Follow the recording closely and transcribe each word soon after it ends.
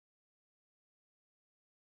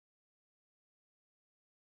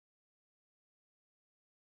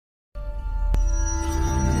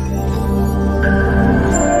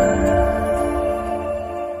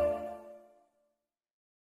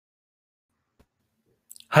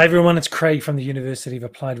Hi everyone, it's Craig from the University of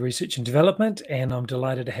Applied Research and Development, and I'm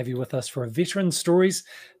delighted to have you with us for a Veteran Stories,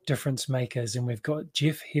 Difference Makers. And we've got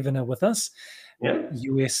Jeff Heavener with us, Yeah.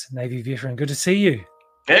 US Navy veteran. Good to see you.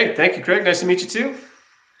 Hey, thank you, Craig. Nice to meet you too.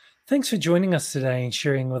 Thanks for joining us today and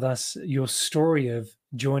sharing with us your story of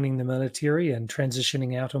joining the military and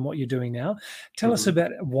transitioning out and what you're doing now. Tell us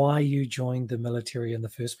about why you joined the military in the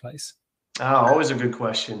first place. Always a good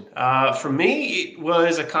question. For me, it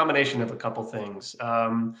was a combination of a couple things.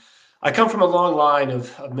 I come from a long line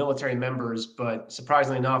of military members, but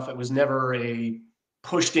surprisingly enough, it was never a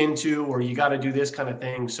pushed into or you got to do this kind of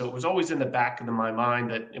thing. So it was always in the back of my mind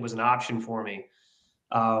that it was an option for me.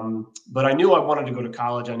 But I knew I wanted to go to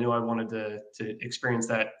college. I knew I wanted to experience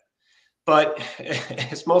that. But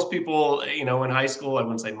as most people, in high school, I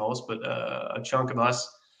wouldn't say most, but a chunk of us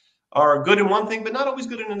are good in one thing, but not always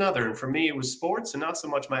good in another. And for me, it was sports and not so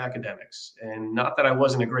much my academics. And not that I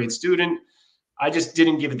wasn't a great student, I just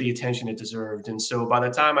didn't give it the attention it deserved. And so by the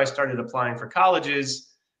time I started applying for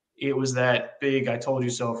colleges, it was that big I told you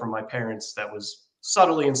so from my parents that was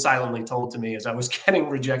subtly and silently told to me as I was getting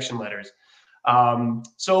rejection letters.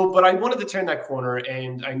 But I wanted to turn that corner,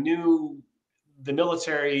 and I knew the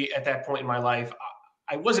military at that point in my life,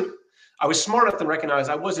 I wasn't I was smart enough to recognize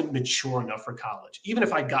I wasn't mature enough for college. Even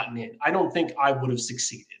if I'd gotten in, I don't think I would have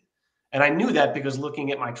succeeded. And I knew that because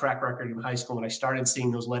looking at my track record in high school, when I started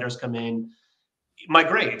seeing those letters come in, my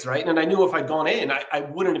grades, right? And I knew if I'd gone in, I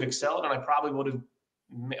wouldn't have excelled, and I probably would have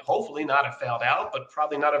hopefully not have failed out, but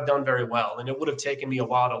probably not have done very well. And it would have taken me a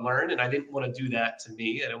while to learn. And I didn't want to do that to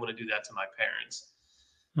me. I didn't want to do that to my parents.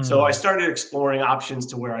 So I Hmm. started exploring options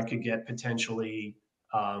to where I could get potentially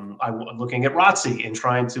looking at ROTC and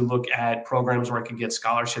trying to look at programs where I could get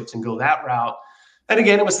scholarships and go that route. And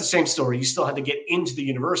again, it was the same story. You still had to get into the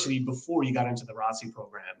university before you got into the ROTC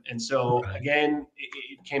program. And so Right. again,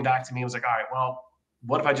 it came back to me. I was like, all right, well,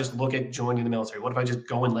 what if I just look at joining the military? What if I just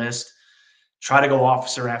go enlist, try to go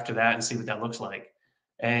officer after that and see what that looks like?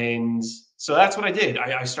 And so that's what I did.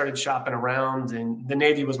 I started shopping around, and the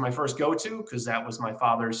Navy was my first go-to because that was my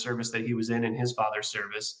father's service that he was in and his father's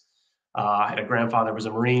service. I had a grandfather who was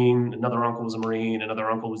a Marine, another uncle was a Marine,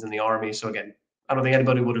 another uncle was in the Army. So again, I don't think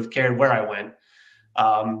anybody would have cared where I went.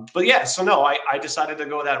 But yeah, so no, I decided to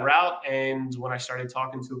go that route. And when I started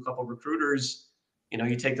talking to a couple of recruiters,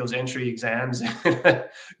 you take those entry exams,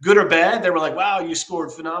 good or bad, they were like, wow, you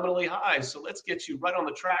scored phenomenally high. So let's get you right on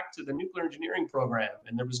the track to the nuclear engineering program.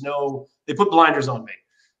 And they put blinders on me.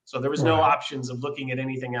 So there was no Right. options of looking at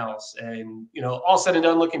anything else. And, all said and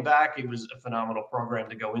done, looking back, it was a phenomenal program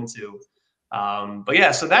to go into. But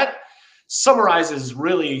yeah, so that summarizes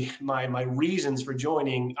really my reasons for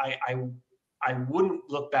joining. I wouldn't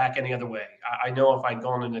look back any other way. I know if I'd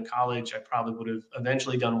gone into college, I probably would have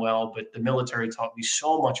eventually done well, but the military taught me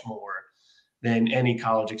so much more than any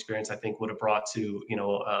college experience I think would have brought to,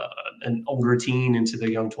 an older teen into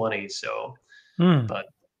the young 20s. So, Hmm. but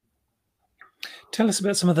Tell us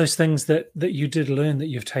about some of those things that you did learn that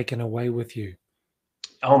you've taken away with you.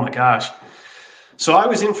 oh my gosh. So I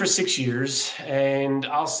was in for 6 years, and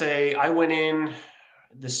I'll say I went in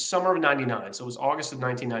the summer of 99. So it was August of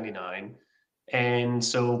 1999. And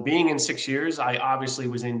so being in 6 years, I obviously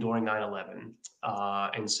was in during 9/11.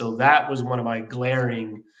 And so that was one of my glaring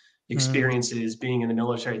Hmm. experiences being in the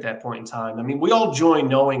military at that point in time. I mean, we all join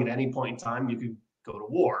knowing at any point in time you could go to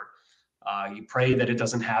war. You pray that it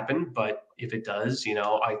doesn't happen, but if it does,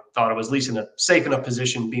 I thought I was at least in a safe enough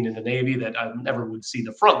position being in the Navy that I never would see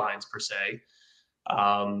the front lines per se.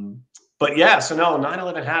 Um, but yeah, so no,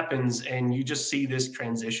 9/11 happens, and you just see this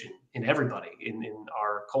transition in everybody in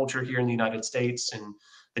our culture here in the United States and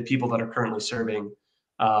the people that are currently serving.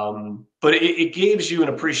 But it gives you an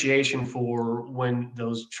appreciation for when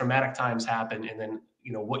those traumatic times happen, and then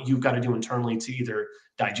what you've got to do internally to either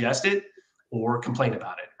digest it or complain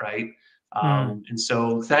about it, right? Hmm. And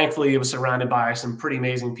so thankfully, it was surrounded by some pretty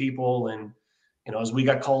amazing people, and as we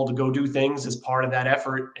got called to go do things as part of that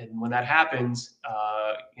effort. And when that happens,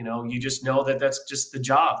 you just know that that's just the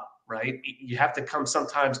job, right? You have to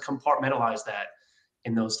sometimes compartmentalize that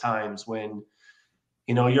in those times when,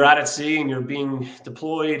 you're out at sea and you're being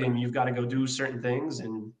deployed and you've got to go do certain things.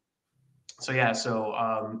 And so, yeah,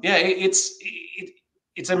 yeah,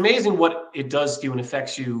 it's amazing what it does to you and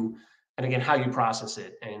affects you. And again, how you process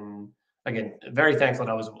it. And again, very thankful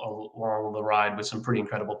that I was along the ride with some pretty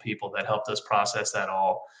incredible people that helped us process that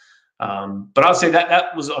all. But I'll say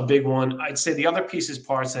that was a big one. I'd say the other pieces,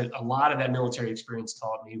 parts that a lot of that military experience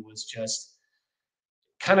taught me was just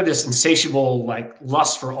kind of this insatiable like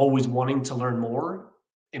lust for always wanting to learn more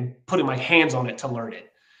and putting my hands on it to learn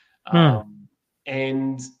it. Hmm. Um,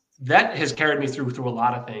 and that has carried me through a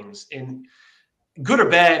lot of things. And good or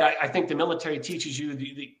bad, I think the military teaches you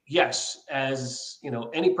yes, as you know,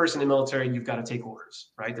 any person in the military, you've got to take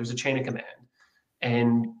orders, right? There's a chain of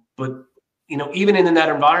command. But you know, even in that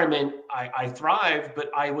environment, I thrived,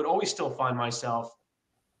 but I would always still find myself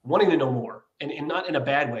wanting to know more, and not in a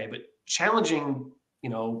bad way, but challenging, you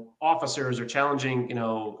know, officers or challenging, you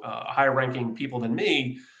know, higher ranking people than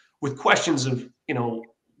me with questions of, you know,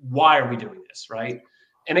 why are we doing this, right?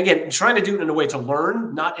 And again, trying to do it in a way to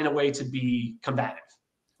learn, not in a way to be combative,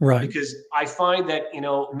 Right. because I find that, you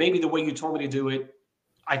know, maybe the way you told me to do it,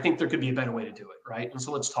 I think there could be a better way to do it, right? And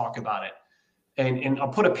so let's talk about it. And I'll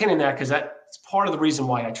put a pin in that because that's part of the reason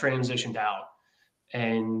why I transitioned out.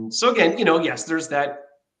 And so again, you know, yes, there's that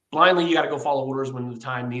blindly, you got to go follow orders when the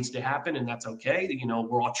time needs to happen, and that's okay. You know,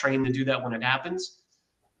 we're all trained to do that when it happens.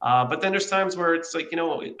 But then there's times where it's like, you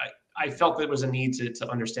know, I felt there was a need to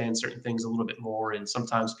understand certain things a little bit more, and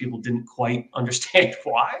sometimes people didn't quite understand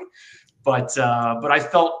why. But I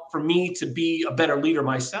felt for me to be a better leader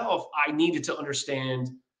myself, I needed to understand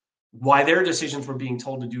why their decisions were being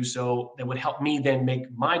told to do so that would help me then make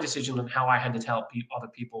my decision on how I had to tell other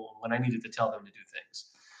people when I needed to tell them to do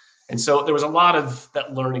things. And so there was a lot of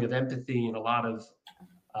that learning of empathy and a lot of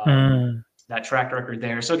that track record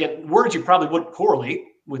there. So again, words you probably wouldn't correlate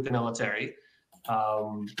with the military,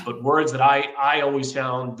 but words that I always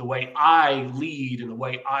found the way I lead and the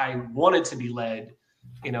way I wanted to be led,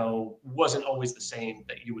 you know, wasn't always the same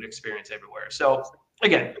that you would experience everywhere. So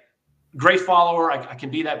again, great follower. I can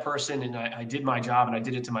be that person, and I did my job and I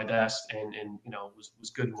did it to my best, and you know, was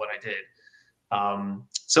good in what I did.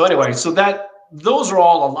 So anyway, so those are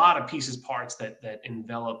all a lot of pieces, parts that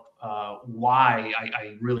envelop why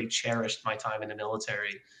I really cherished my time in the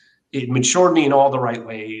military. It matured me in all the right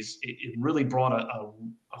ways. It really brought a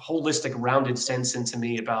holistic, rounded sense into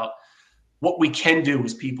me about what we can do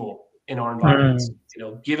as people in our environments. You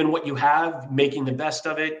know, given what you have, making the best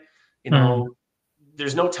of it. You know,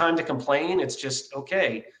 there's no time to complain. It's just,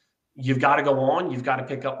 okay, you've got to go on. You've got to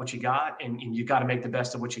pick up what you got, and you've got to make the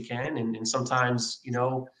best of what you can. And sometimes, you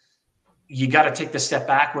know, you got to take the step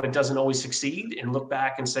back when it doesn't always succeed and look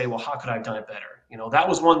back and say, well, how could I have done it better? You know, that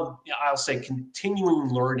was one, I'll say, continuing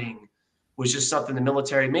learning was just something the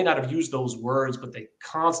military may not have used those words, but they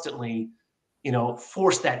constantly, you know,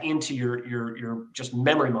 force that into your just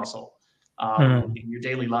memory muscle in your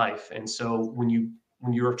daily life. And so when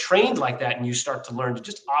you're trained like that and you start to learn to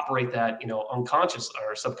just operate that, you know, unconscious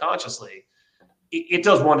or subconsciously, it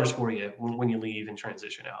does wonders for you when you leave and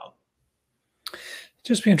transition out.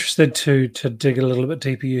 Just be interested to dig a little bit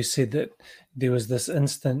deeper. You said that there was this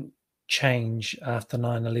instant change after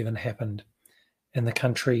 9/11 happened in the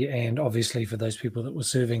country, and obviously for those people that were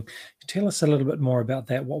serving. Tell us a little bit more about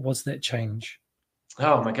that. What was that change?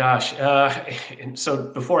 Oh my gosh. And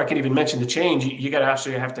so before I can even mention the change, you got to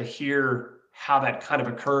actually have to hear how that kind of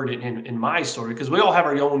occurred in my story, because we all have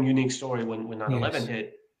our own unique story when 9/11 Yes.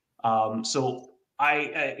 hit. So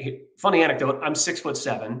funny anecdote, I'm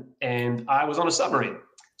 6'7" and I was on a submarine.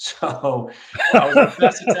 So I was on a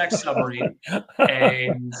fast attack submarine.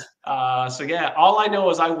 And so, yeah, all I know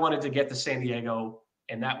is I wanted to get to San Diego,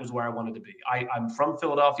 and that was where I wanted to be. I'm from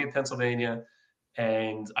Philadelphia, Pennsylvania,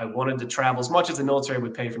 and I wanted to travel as much as the military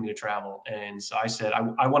would pay for me to travel. And so I said,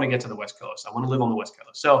 I want to get to the West Coast. I want to live on the West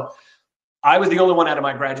Coast. So I was the only one out of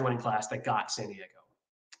my graduating class that got San Diego.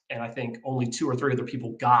 And I think only 2 or 3 other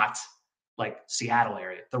people got like Seattle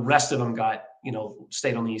area. The rest of them got, you know,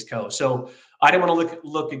 stayed on the East Coast. So I didn't want to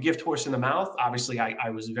look a gift horse in the mouth. Obviously, I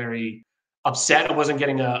was very upset I wasn't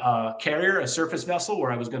getting a carrier, a surface vessel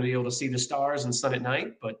where I was going to be able to see the stars and sun at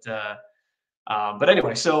night. But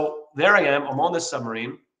anyway, so there I am. I'm on this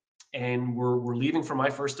submarine, and we're leaving for my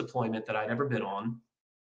first deployment that I'd ever been on.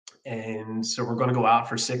 And so we're going to go out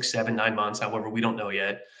for 6, 7, 9 months. However, we don't know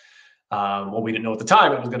yet. Well, we didn't know at the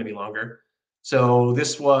time it was going to be longer. So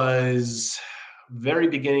this was very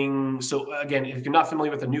beginning. So again, if you're not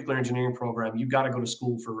familiar with the nuclear engineering program, you've got to go to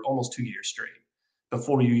school for almost 2 years straight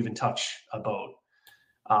before you even touch a boat.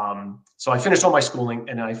 So I finished all my schooling,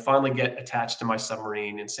 and I finally get attached to my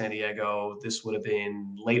submarine in San Diego. This would have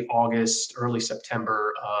been late August, early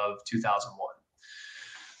September of 2001.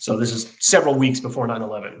 So this is several weeks before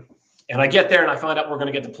 9/11. And I get there and I find out we're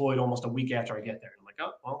going to get deployed almost a week after I get there. I'm like,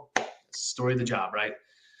 oh, well, that's the story of the job, right?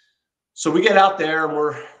 So we get out there, and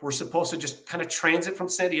we're supposed to just kind of transit from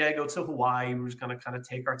San Diego to Hawaii. We're just going to kind of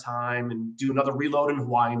take our time and do another reload in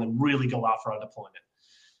Hawaii and then really go out for our deployment.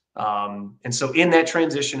 And so in that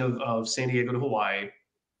transition of San Diego to Hawaii,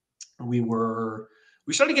 we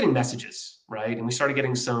started getting messages, right? And we started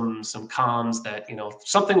getting some comms that, you know,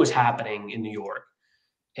 something was happening in New York.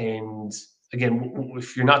 And again,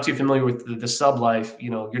 if you're not too familiar with the sub life,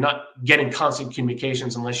 you're not getting constant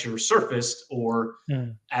communications unless you're surfaced or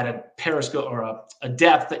at a periscope or a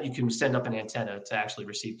depth that you can send up an antenna to actually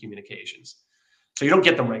receive communications. So you don't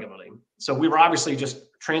get them regularly. So we were obviously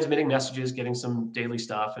just transmitting messages, getting some daily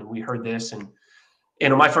stuff, and we heard this, and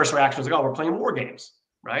my first reaction was like, "Oh, we're playing war games,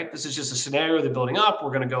 right? This is just a scenario they're building up.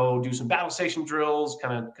 We're going to go do some battle station drills,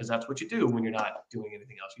 kind of, because that's what you do when you're not doing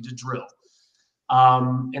anything else. You just drill."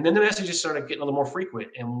 And then the messages started getting a little more frequent,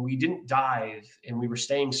 and we didn't dive, and we were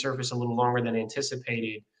staying surface a little longer than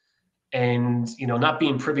anticipated. And not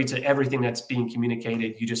being privy to everything that's being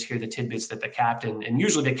communicated, you just hear the tidbits that the captain, and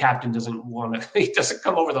usually the captain doesn't want to, he doesn't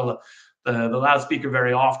come over the loudspeaker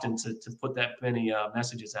very often to put that many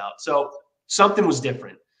messages out. So something was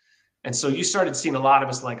different. And so you started seeing a lot of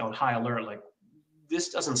us like on high alert, like, this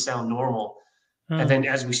doesn't sound normal. And then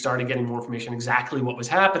as we started getting more information, exactly what was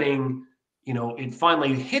happening, it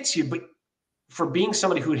finally hits you. But for being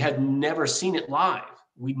somebody who had never seen it live,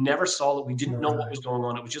 we never saw it. We didn't know what was going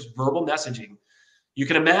on. It was just verbal messaging. You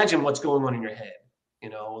can imagine what's going on in your head,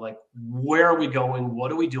 like, where are we going?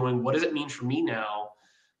 What are we doing? What does it mean for me now?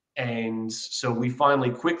 And so we finally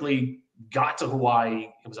quickly got to Hawaii.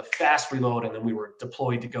 It was a fast reload, and then we were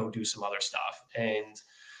deployed to go do some other stuff. And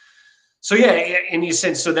so, yeah, in a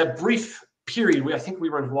sense, so that brief period, I think we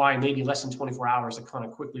were in Hawaii maybe less than 24 hours to kind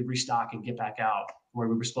of quickly restock and get back out, where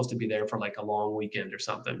we were supposed to be there for like a long weekend or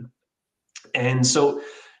something. And so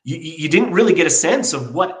you didn't really get a sense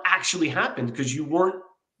of what actually happened, because you weren't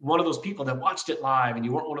one of those people that watched it live, and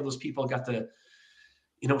you weren't one of those people that got to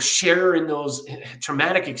share in those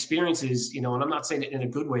traumatic experiences, and I'm not saying it in a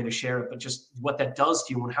good way to share it, but just what that does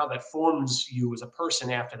to you and how that forms you as a person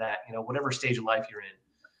after that, whatever stage of life you're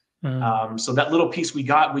in. So that little piece we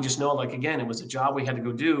got, we just know, like, again, it was a job we had to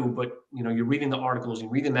go do, but, you're reading the articles, you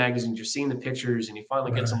read the magazines, you're seeing the pictures, and you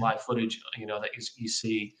finally get some live footage, that you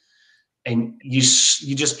see. And you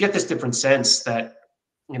just get this different sense that,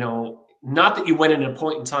 not that you went in a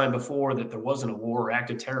point in time before that there wasn't a war or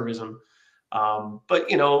active terrorism, but,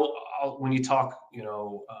 when you talk,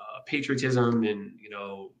 patriotism and,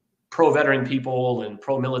 pro-veteran people and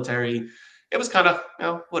pro-military, it was kind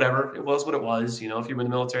of, whatever. It was what it was. If you were in the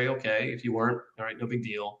military, okay. If you weren't, all right, no big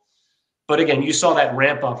deal. But again, you saw that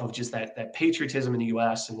ramp up of just that patriotism in the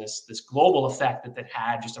U.S. and this global effect that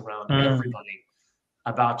had just around everybody,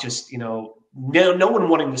 about just, no one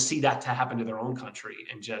wanting to see that to happen to their own country,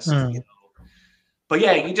 and just, but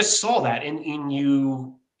yeah, you just saw that, and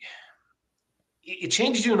it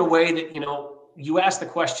changes you in a way that, you ask the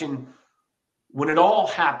question, when it all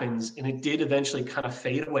happens, and it did eventually kind of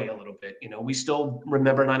fade away a little bit, we still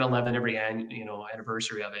remember 9/11 every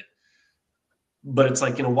anniversary of it. But it's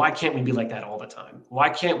like, why can't we be like that all the time? Why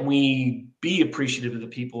can't we be appreciative of the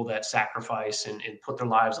people that sacrifice and put their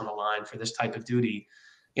lives on the line for this type of duty?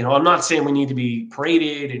 I'm not saying we need to be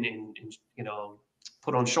paraded and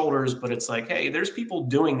put on shoulders, but it's like, hey, there's people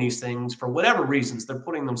doing these things for whatever reasons. They're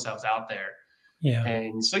putting themselves out there. Yeah.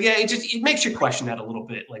 And so, yeah, it makes you question that a little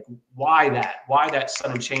bit. Like, why that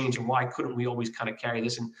sudden change, and why couldn't we always kind of carry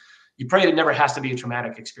this? And you pray it never has to be a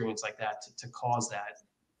traumatic experience like that to cause that.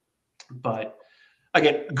 But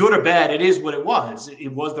again, good or bad, it is what it was.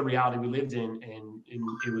 It was the reality we lived in, and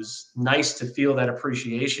it was nice to feel that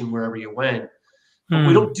appreciation wherever you went. But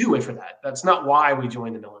we don't do it for that. That's not why we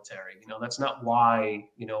joined the military. That's not why,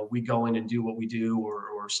 we go in and do what we do,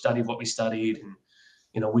 or study what we studied. And,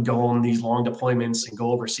 we go on these long deployments and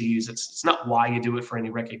go overseas. It's not why you do it for any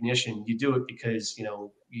recognition. You do it because,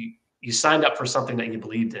 you signed up for something that you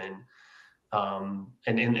believed in.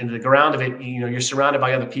 And the ground of it, you're surrounded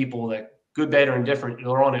by other people that, good, bad, or indifferent,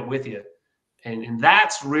 they're on it with you. And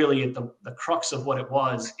that's really at the crux of what it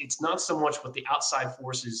was. It's not so much what the outside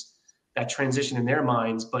forces that transition in their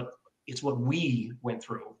minds, but it's what we went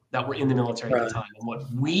through that were in the military at the time, and what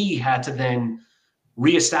we had to then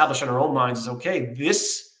reestablish in our own minds is, okay,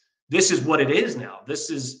 this is what it is now.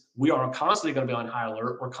 We are constantly going to be on high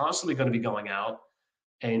alert. We're constantly going to be going out,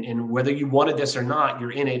 and whether you wanted this or not,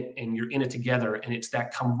 you're in it, and you're in it together. And it's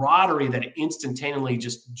that camaraderie that instantaneously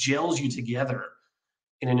just gels you together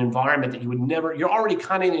in an environment that you would never, you're already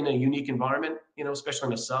kind of in a unique environment, especially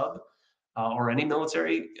in a sub. Or any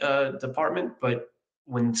military department. But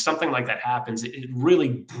when something like that happens, it really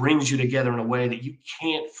brings you together in a way that you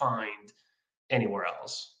can't find anywhere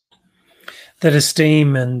else. That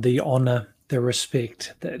esteem and the honor, the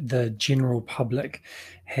respect that the general public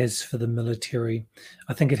has for the military,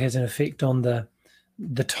 I think it has an effect on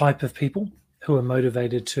the type of people who are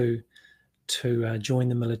motivated to join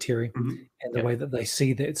the military, and the way that they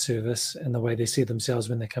see that service, and the way they see themselves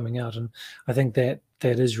when they're coming out. And I think that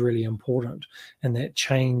that is really important, and that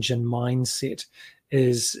change in mindset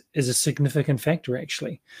is a significant factor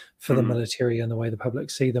actually for the military and the way the public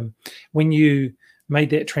see them. When you made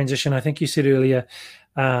that transition, I think you said earlier,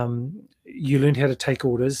 you learned how to take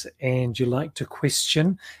orders and you like to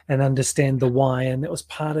question and understand the why, and that was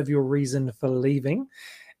part of your reason for leaving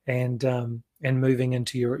and moving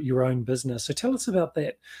into your own business. So tell us about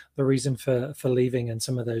that, the reason for leaving and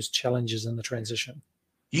some of those challenges in the transition.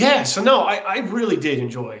 Yeah, so no, I really did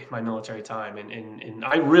enjoy my military time, and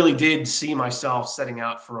I really did see myself setting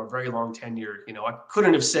out for a very long tenure. You know, I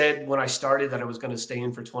couldn't have said when I started that I was going to stay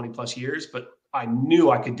in for 20 plus years, but I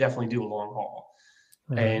knew I could definitely do a long haul.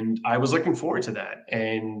 Right. And I was looking forward to that.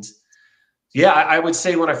 And yeah, I would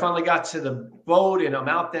say when I finally got to the boat and I'm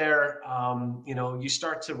out there, you know, you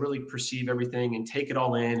start to really perceive everything and take it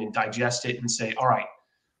all in and digest it and say, all right,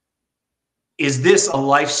 is this a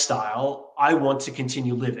lifestyle I want to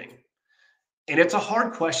continue living? And it's a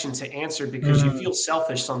hard question to answer because you Mm, feel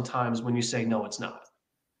selfish sometimes when you say, no, it's not.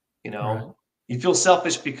 You right. know, you feel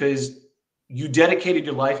selfish because you dedicated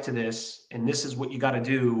your life to this and this is what you got to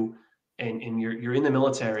do. And you're in the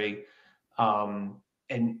military. And,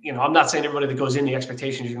 you know, I'm not saying everybody that goes in the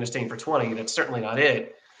expectation is going to stay in for 20. That's certainly not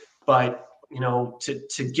it. But, you know,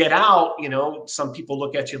 to get out, you know, some people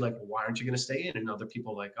look at you like, well, why aren't you going to stay in? And other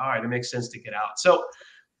people like, all right, it makes sense to get out. So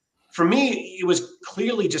for me, it was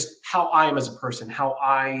clearly just how I am as a person, how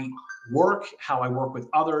I work with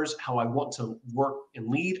others, how I want to work and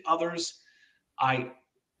lead others. I,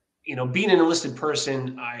 you know, being an enlisted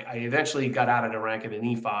person, I eventually got out of the rank of an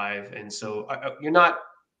E5. And so you're not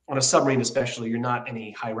on a submarine, especially, you're not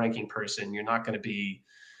any high ranking person. You're not going to be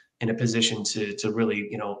in a position to really,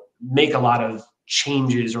 you know, make a lot of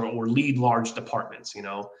changes or lead large departments, you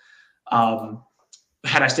know. Um,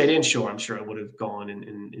 had I stayed in shore, I'm sure I would have gone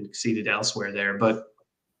and exceeded elsewhere there. But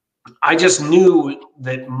I just knew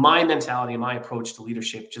that my mentality and my approach to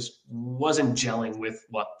leadership just wasn't gelling with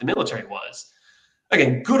what the military was.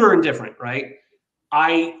 Again, good or indifferent, right?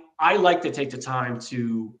 I like to take the time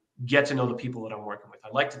to get to know the people that I'm working with. I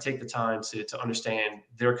like to take the time to understand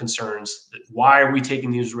their concerns. Why are we taking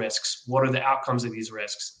these risks? What are the outcomes of these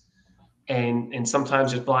risks? And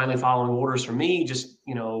sometimes just blindly following orders from me, just,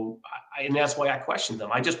 you know, and that's why I questioned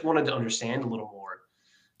them. I just wanted to understand a little more.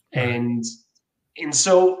 Right. And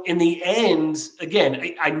so in the end,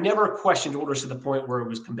 again, I never questioned orders to the point where it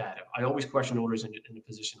was combative. I always questioned orders in a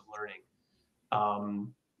position of learning.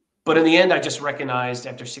 But in the end, I just recognized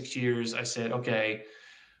after 6 years, I said, okay,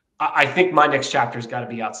 I think my next chapter has got to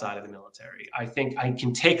be outside of the military. I think I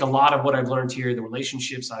can take a lot of what I've learned here, the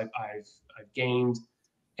relationships I've gained,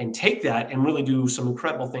 and take that and really do some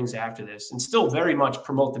incredible things after this, and still very much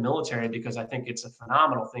promote the military because I think it's a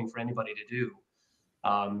phenomenal thing for anybody to do.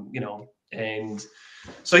 You know, and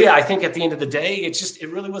so yeah, I think at the end of the day,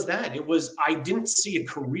 it really was that. It was I didn't see a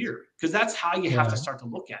career because that's how you have to Right. start to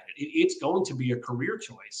look at it. It's going to be a career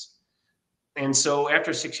choice. And so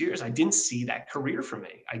after 6 years, I didn't see that career for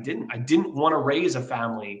me. I didn't want to raise a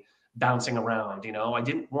family bouncing around. You know, I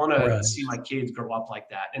didn't want to Right. see my kids grow up like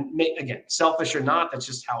that. And again, selfish or not, that's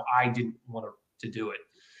just how I didn't want to do it.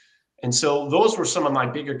 And so those were some of my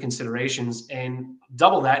bigger considerations. And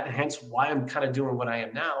double that, and hence why I'm kind of doing what I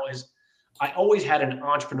am now, is I always had an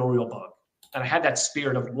entrepreneurial bug. And I had that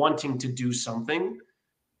spirit of wanting to do something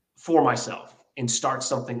for myself and start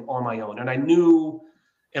something on my own. And I knew,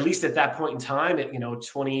 at least at that point in time, at, you know,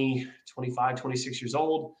 20, 25, 26 years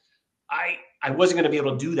old, I wasn't going to be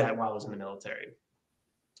able to do that while I was in the military.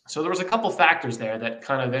 So there was a couple factors there that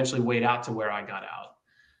kind of eventually weighed out to where I got out.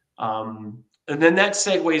 And then that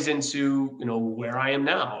segues into, you know, where I am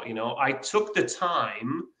now. You know, I took the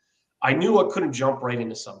time. I knew I couldn't jump right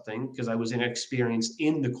into something because I was inexperienced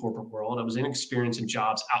in the corporate world. I was inexperienced in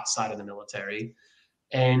jobs outside of the military.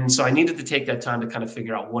 And so I needed to take that time to kind of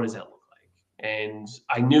figure out, what does that look like? And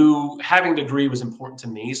I knew having a degree was important to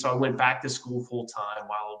me. So I went back to school full time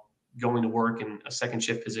while going to work in a second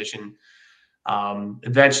shift position.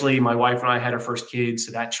 Eventually, my wife and I had our first kid.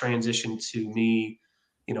 So that transitioned to me,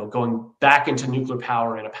 you know, going back into nuclear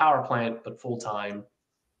power in a power plant, but full time,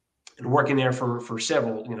 and working there for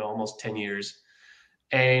several, you know, almost 10 years.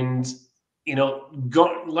 And, you know,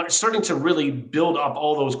 starting to really build up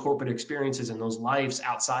all those corporate experiences and those lives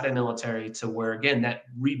outside of military, to where, again, that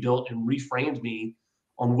rebuilt and reframed me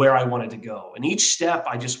on where I wanted to go. And each step,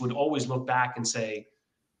 I just would always look back and say,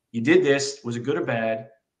 you did this, was it good or bad?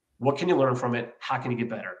 What can you learn from it? How can you get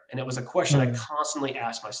better? And it was a question I Mm, constantly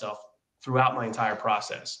asked myself throughout my entire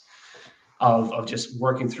process of just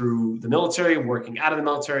working through the military, working out of the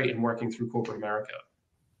military, and working through corporate America.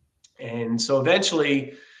 And so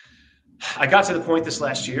eventually I got to the point this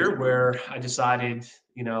last year where I decided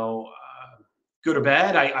you know, good or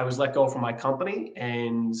bad, I was let go from my company,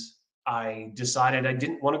 and I decided I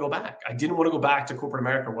didn't want to go back. I didn't want to go back to corporate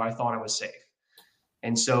America where I thought I was safe.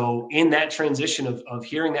 And so in that transition of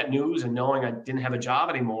hearing that news and knowing I didn't have a job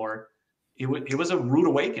anymore, it was a rude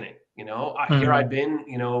awakening. You know, here I'd been,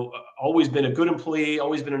 you know, always been a good employee,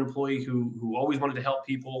 always been an employee who always wanted to help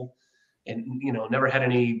people, and, you know, never had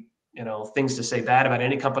any, you know, things to say bad about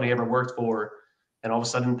any company I ever worked for. And all of a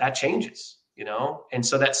sudden that changes, you know? And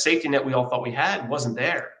so that safety net we all thought we had wasn't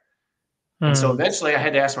there. And so eventually I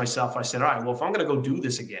had to ask myself, I said, all right, well, if I'm going to go do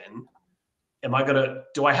this again,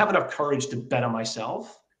 do I have enough courage to bet on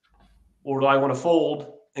myself, or do I want to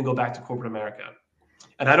fold and go back to corporate America?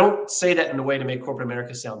 And I don't say that in a way to make corporate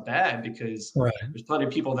America sound bad, because there's plenty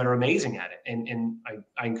of people that are amazing at it. And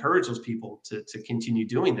I encourage those people to continue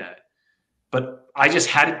doing that. But I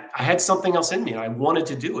had something else in me. I wanted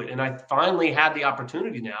to do it. And I finally had the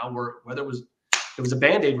opportunity now where, whether it was a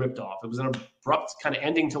Band-Aid ripped off, it was an abrupt kind of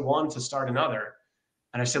ending to one to start another.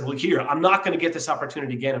 And I said, well, here, I'm not going to get this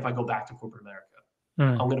opportunity again if I go back to corporate America.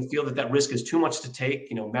 I'm going to feel that risk is too much to take,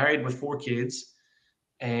 you know, married with 4 kids.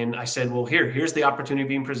 And I said, well, here's the opportunity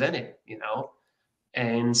being presented, you know?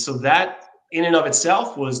 And so that in and of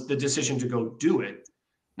itself was the decision to go do it.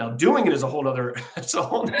 Now doing it is a whole other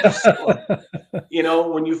story. You know,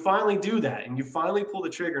 when you finally do that and you finally pull the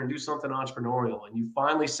trigger and do something entrepreneurial, and you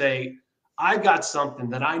finally say, I got something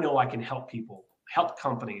that I know I can help people, help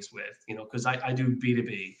companies with, you know, because I do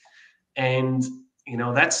B2B. And, you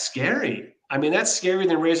know, that's scary. I mean, that's scarier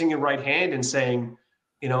than raising your right hand and saying,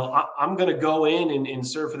 you know, I'm going to go in and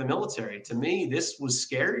serve for the military. To me, this was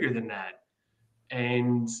scarier than that.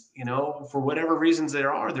 And, you know, for whatever reasons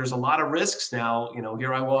there's a lot of risks now. You know,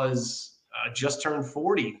 here I was just turned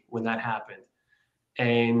 40 when that happened.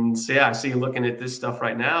 And so, yeah, I see you looking at this stuff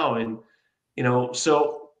right now. And, you know,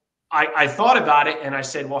 so I thought about it and I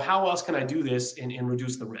said, well, how else can I do this and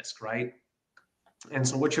reduce the risk, right? And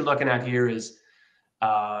so what you're looking at here is,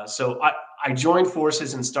 so I joined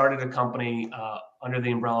forces and started a company under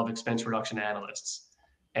the umbrella of expense reduction analysts.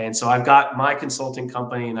 And so I've got my consulting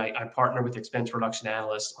company, and I partner with expense reduction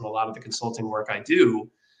analysts on a lot of the consulting work I do,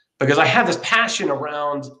 because I have this passion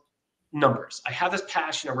around numbers. I have this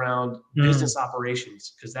passion around business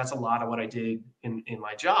operations, because that's a lot of what I did in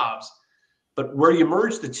my jobs. But where you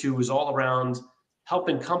merge the two is all around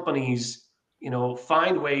helping companies, you know,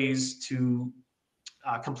 find ways to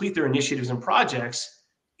complete their initiatives and projects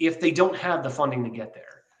if they don't have the funding to get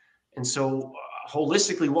there. And so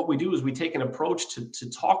holistically, what we do is we take an approach to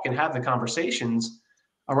talk and have the conversations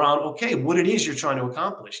around, okay, what it is you're trying to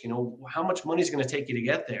accomplish, you know, how much money is going to take you to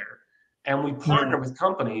get there. And we partner with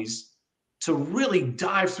companies to really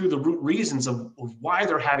dive through the root reasons of why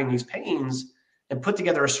they're having these pains, and put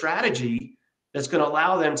together a strategy that's going to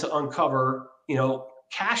allow them to uncover, you know,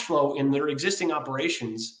 cash flow in their existing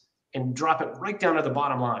operations and drop it right down to the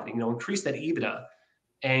bottom line, you know, increase that EBITDA.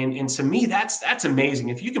 And to me, that's amazing.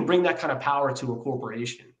 If you can bring that kind of power to a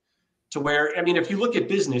corporation, to where, I mean, if you look at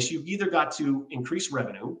business, you've either got to increase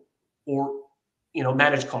revenue or, you know,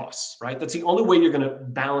 manage costs, right? That's the only way you're going to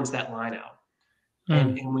balance that line out.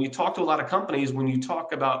 And when you talk to a lot of companies, when you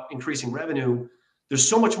talk about increasing revenue, there's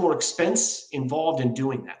so much more expense involved in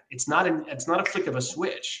doing that. It's not a flick of a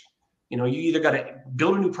switch. You know, you either got to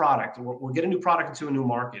build a new product or get a new product into a new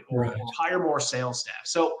market, or hire more sales staff.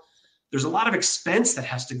 So there's a lot of expense that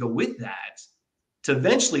has to go with that to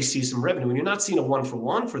eventually see some revenue. And you're not seeing a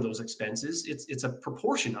 1-for-1 for those expenses. It's a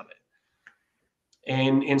proportion of it.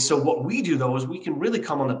 And so what we do, though, is we can really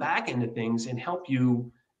come on the back end of things and help you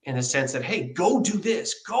in the sense that, hey, go do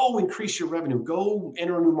this, go increase your revenue, go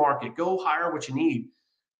enter a new market, go hire what you need.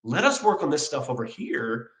 Let us work on this stuff over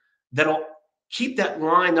here that'll keep that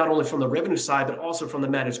line not only from the revenue side, but also from the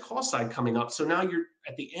managed cost side coming up. So now you're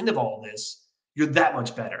at the end of all this, you're that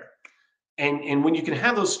much better. And when you can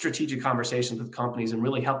have those strategic conversations with companies and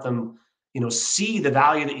really help them, you know, see the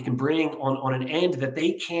value that you can bring on an end that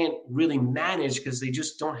they can't really manage because they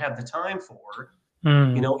just don't have the time for,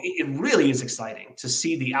 you know, it really is exciting to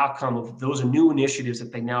see the outcome of those new initiatives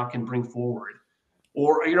that they now can bring forward.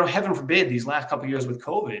 Or, you know, heaven forbid, these last couple of years with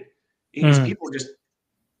COVID, these people are just,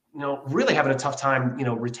 you know, really having a tough time, you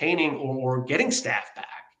know, retaining or getting staff back.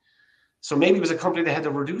 So maybe it was a company that had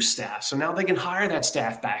to reduce staff. So now they can hire that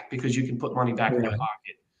staff back because you can put money back in their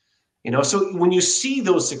pocket. You know, so when you see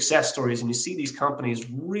those success stories and you see these companies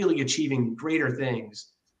really achieving greater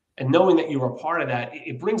things, and knowing that you are a part of that,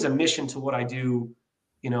 it brings a mission to what I do,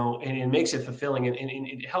 you know, and it makes it fulfilling, and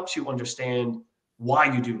it helps you understand why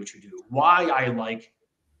you do what you do, why I like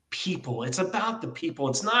people. It's about the people.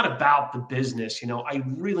 It's not about the business. You know, I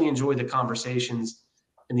really enjoy the conversations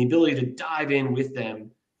and the ability to dive in with them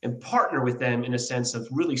and partner with them in a sense of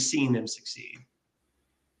really seeing them succeed.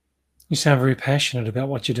 You sound very passionate about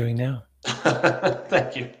what you're doing now.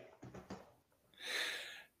 Thank you.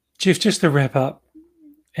 Jeff, just to wrap up,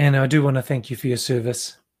 and I do want to thank you for your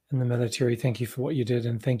service in the military. Thank you for what you did,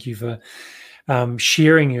 and thank you for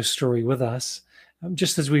sharing your story with us.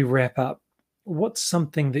 Just as we wrap up, what's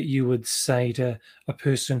something that you would say to a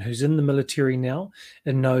person who's in the military now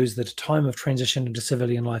and knows that a time of transition into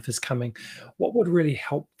civilian life is coming? What would really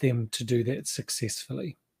help them to do that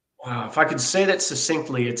successfully? Wow, if I could say that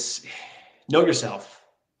succinctly, it's know yourself.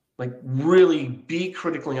 Like, really be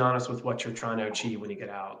critically honest with what you're trying to achieve when you get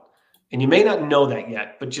out. And you may not know that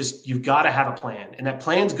yet, but just you've got to have a plan. And that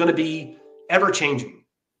plan's going to be ever changing.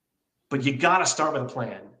 But you got to start with a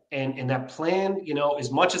plan. And that plan,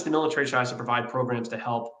 as much as the military tries to provide programs to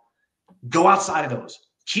help, go outside of those.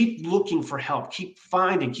 Keep looking for help. Keep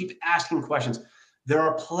finding, keep asking questions. There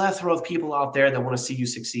are a plethora of people out there that want to see you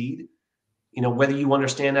succeed. Whether you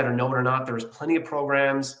understand that or know it or not, there's plenty of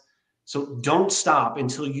programs. So don't stop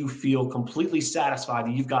until you feel completely satisfied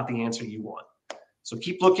that you've got the answer you want. So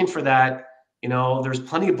keep looking for that. There's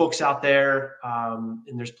plenty of books out there, and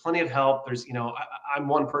there's plenty of help. I'm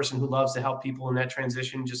one person who loves to help people in that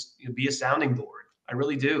transition. Just be a sounding board. I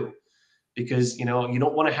really do, because you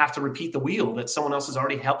don't want to have to repeat the wheel that someone else has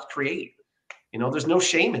already helped create. There's no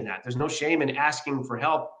shame in that. There's no shame in asking for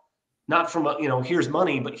help, not from here's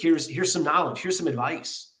money, but here's some knowledge, here's some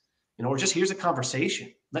advice, or just here's a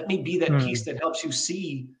conversation. Let me be that piece that helps you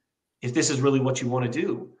see if this is really what you want to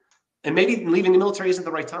do. And maybe leaving the military isn't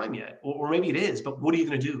the right time yet, or maybe it is, but what are you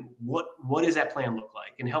going to do? What does that plan look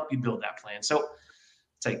like? And help you build that plan. So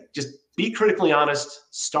it's like, just be critically honest,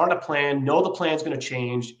 start a plan, know the plan's going to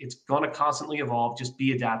change. It's going to constantly evolve. Just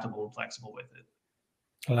be adaptable and flexible with it.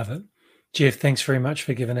 I love it. Jeff, thanks very much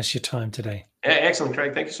for giving us your time today. Excellent,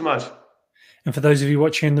 Craig. Thank you so much. And for those of you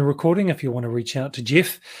watching the recording, if you want to reach out to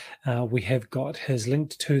Jeff, we have got his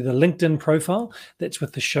link to the LinkedIn profile. That's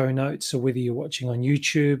with the show notes. So whether you're watching on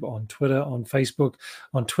YouTube, on Twitter, on Facebook,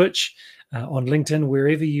 on Twitch, on LinkedIn,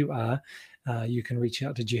 wherever you are, you can reach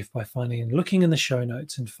out to Jeff by looking in the show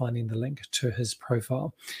notes and finding the link to his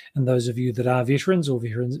profile. And those of you that are veterans or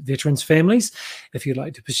veterans families, if you'd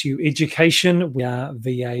like to pursue education, we are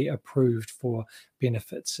VA approved for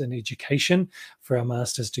benefits in education for our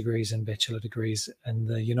master's degrees and bachelor degrees in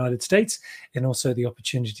the United States, and also the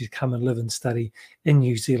opportunity to come and live and study in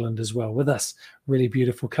New Zealand as well with us. Really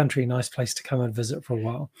beautiful country, nice place to come and visit for a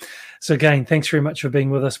while. So again, thanks very much for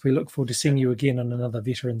being with us. We look forward to seeing you again on another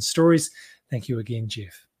Veteran Stories. Thank you again,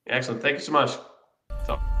 Jeff. Excellent. Thank you so much.